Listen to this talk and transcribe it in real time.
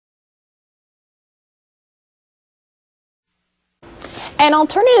An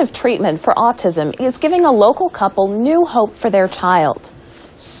alternative treatment for autism is giving a local couple new hope for their child.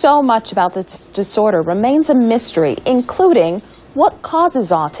 So much about this disorder remains a mystery, including what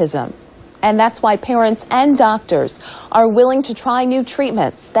causes autism. And that's why parents and doctors are willing to try new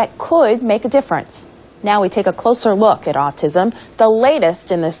treatments that could make a difference. Now we take a closer look at autism. The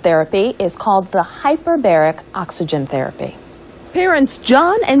latest in this therapy is called the hyperbaric oxygen therapy. Parents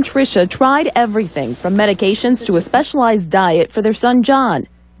John and Tricia tried everything from medications to a specialized diet for their son John,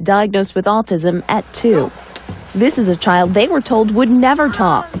 diagnosed with autism at 2. This is a child they were told would never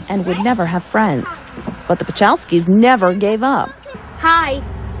talk and would never have friends. But the Pachowskis never gave up. Hi.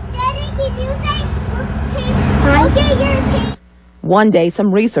 Daddy, can you say, okay, you're okay? One day,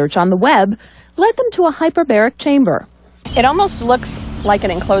 some research on the web led them to a hyperbaric chamber. It almost looks like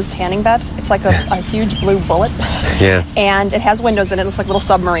an enclosed tanning bed. It's like a huge blue bullet. Yeah. And it has windows in it. It looks like a little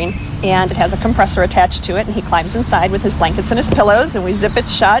submarine. And it has a compressor attached to it. And he climbs inside with his blankets and his pillows. And we zip it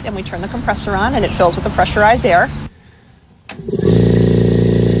shut and we turn the compressor on and it fills with the pressurized air.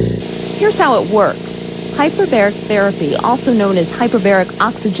 Here's how it works. Hyperbaric therapy, also known as hyperbaric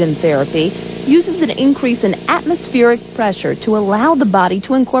oxygen therapy, uses an increase in atmospheric pressure to allow the body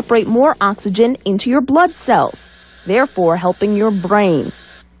to incorporate more oxygen into your blood cells, therefore helping your brain.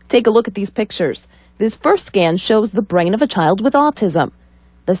 Take a look at these pictures. This first scan shows the brain of a child with autism.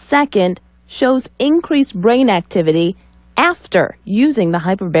 The second shows increased brain activity after using the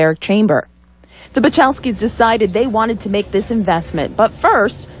hyperbaric chamber. The Pachowskis decided they wanted to make this investment, but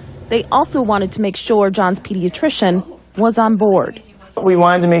first, they also wanted to make sure John's pediatrician was on board. We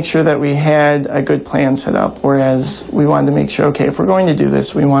wanted to make sure that we had a good plan set up, whereas we wanted to make sure, okay, if we're going to do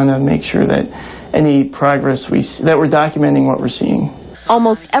this, we want to make sure that any progress that we're documenting what we're seeing.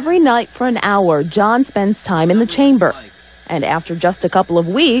 Almost every night for an hour, John spends time in the chamber. And after just a couple of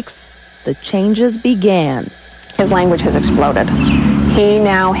weeks, the changes began. His language has exploded. He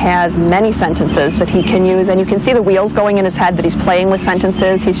now has many sentences that he can use, and you can see the wheels going in his head that he's playing with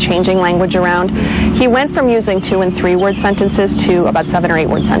sentences. He's changing language around. He went from using 2- and 3-word sentences to about 7- or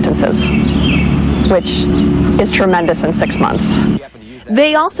 8-word sentences, which is tremendous in 6 months.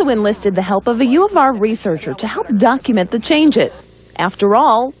 They also enlisted the help of a U of R researcher to help document the changes. After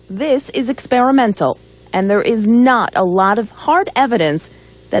all, this is experimental, and there is not a lot of hard evidence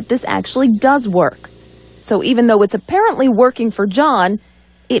that this actually does work. So even though it's apparently working for John,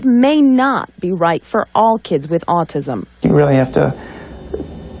 it may not be right for all kids with autism. You really have to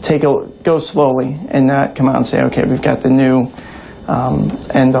go slowly and not come out and say, okay, we've got the new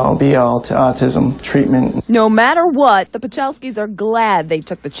end-all, be-all to autism treatment. No matter what, the Pachowskis are glad they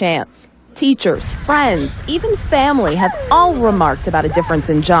took the chance. Teachers, friends, even family have all remarked about a difference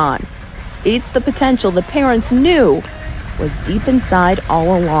in John. It's the potential the parents knew was deep inside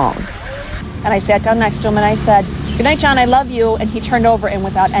all along. And I sat down next to him and I said, "Good night, John, I love you." And he turned over and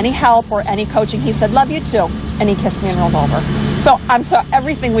without any help or any coaching, he said, "Love you too." And he kissed me and rolled over. So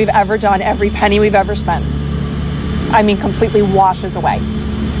everything we've ever done, every penny we've ever spent, I mean, completely washes away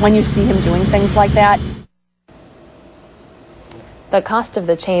when you see him doing things like that. The cost of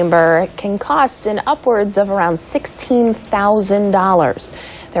the chamber can cost upwards of around $16,000.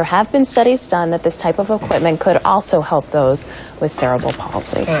 There have been studies done that this type of equipment could also help those with cerebral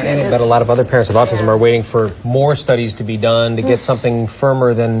palsy. And that a lot of other parents with autism are waiting for more studies to be done to get something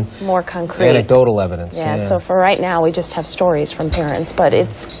firmer than more concrete anecdotal evidence. Yeah, so for right now, we just have stories from parents, but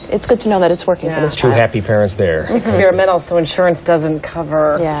it's good to know that it's working for this child. Two happy parents there. Experimental, so insurance doesn't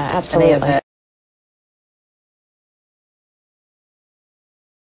cover absolutely. any of it.